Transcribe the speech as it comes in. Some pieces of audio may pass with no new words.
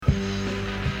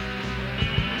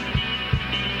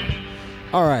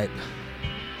All right,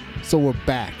 so we're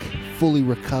back, fully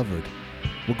recovered.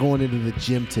 We're going into the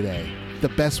gym today. The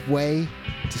best way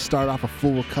to start off a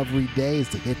full recovery day is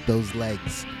to hit those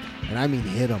legs. And I mean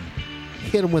hit them.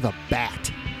 Hit them with a bat.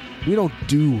 We don't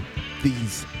do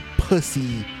these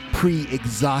pussy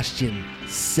pre-exhaustion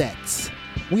sets.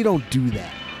 We don't do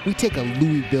that. We take a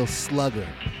Louisville Slugger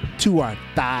to our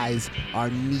thighs, our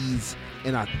knees,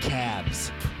 and our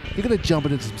calves. You're going to jump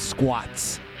into some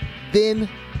squats. Then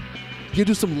you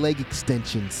do some leg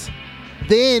extensions.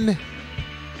 Then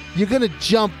you're going to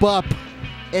jump up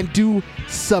and do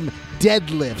some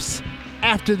deadlifts.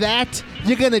 After that,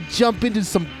 you're going to jump into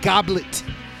some goblet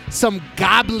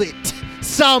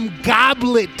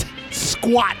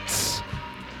squats.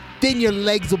 Then your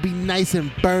legs will be nice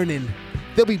and burning.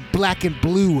 They'll be black and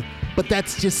blue, but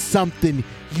that's just something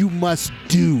you must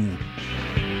do.